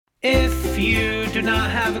If you do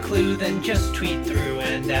not have a clue, then just tweet through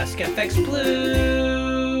and ask FX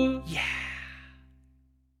Blue. Yeah.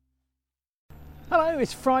 Hello,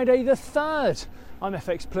 it's Friday the 3rd. I'm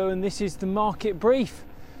FX Blue and this is the market brief.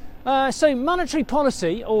 So monetary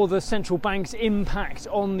policy, or the central bank's impact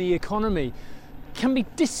on the economy, can be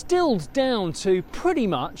distilled down to pretty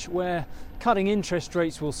much where cutting interest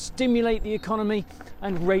rates will stimulate the economy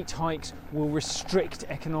and rate hikes will restrict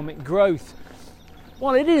economic growth.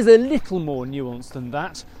 While it is a little more nuanced than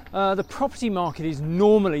that, the property market is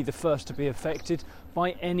normally the first to be affected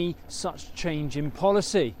by any such change in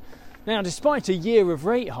policy. Now, despite a year of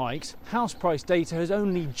rate hikes, house price data has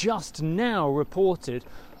only just now reported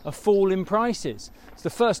a fall in prices. It's the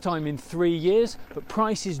first time in 3 years, but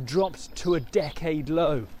prices dropped to a decade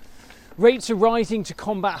low. Rates are rising to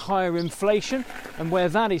combat higher inflation, and where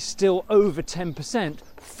that is still over 10%,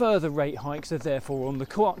 further rate hikes are therefore on the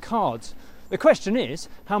cards. The question is,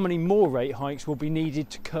 how many more rate hikes will be needed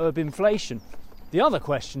to curb inflation? The other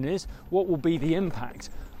question is, what will be the impact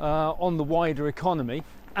on the wider economy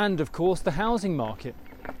and, of course, the housing market?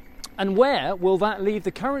 And where will that leave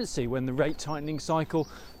the currency when the rate tightening cycle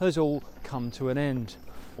has all come to an end?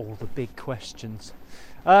 All the big questions.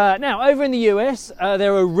 Now, over in the US,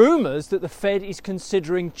 there are rumours that the Fed is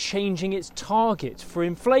considering changing its target for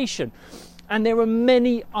inflation. And there are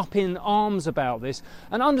many up in arms about this,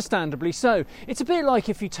 and understandably so. It's a bit like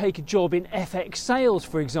if you take a job in FX sales,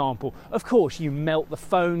 for example. Of course, you melt the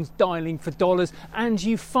phones dialing for dollars and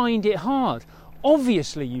you find it hard.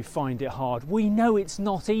 Obviously you find it hard. We know it's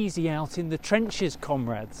not easy out in the trenches,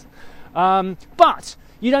 comrades. But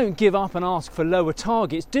you don't give up and ask for lower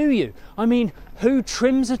targets, do you? I mean, who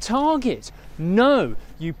trims a target? No,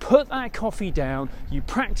 you put that coffee down, you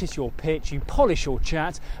practice your pitch, you polish your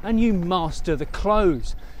chat, and you master the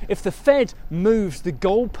close. If the Fed moves the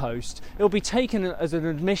goalpost, it'll be taken as an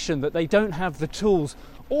admission that they don't have the tools,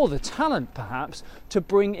 or the talent perhaps, to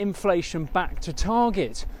bring inflation back to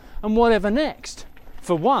target. And whatever next?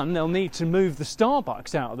 For one, they'll need to move the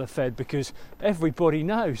Starbucks out of the Fed because everybody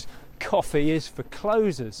knows coffee is for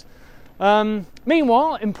closers.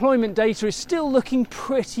 Meanwhile, employment data is still looking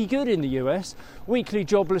pretty good in the US. Weekly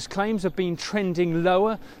jobless claims have been trending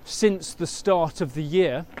lower since the start of the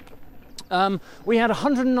year. We had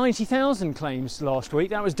 190,000 claims last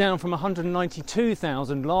week. That was down from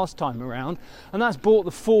 192,000 last time around, and that's brought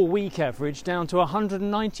the 4-week average down to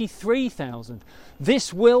 193,000.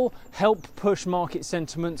 This will help push market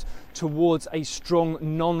sentiment towards a strong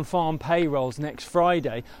non-farm payrolls next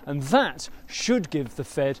Friday, and that should give the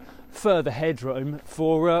Fed further headroom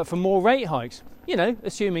for more rate hikes. You know,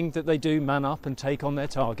 assuming that they do man up and take on their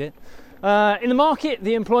target. In the market,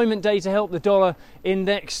 the employment data helped the dollar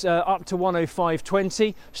index up to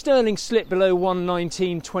 105.20. Sterling slipped below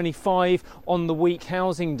 119.25 on the weak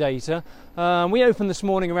housing data. We opened this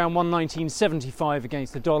morning around 119.75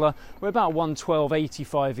 against the dollar. We're about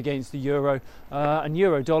 112.85 against the euro, and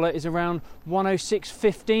euro dollar is around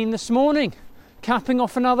 106.15 this morning. Capping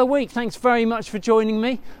off another week. Thanks very much for joining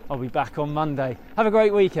me. I'll be back on Monday. Have a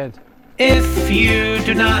great weekend. If you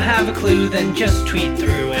do not have a clue, then just tweet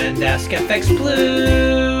through and ask FX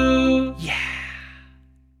Blue.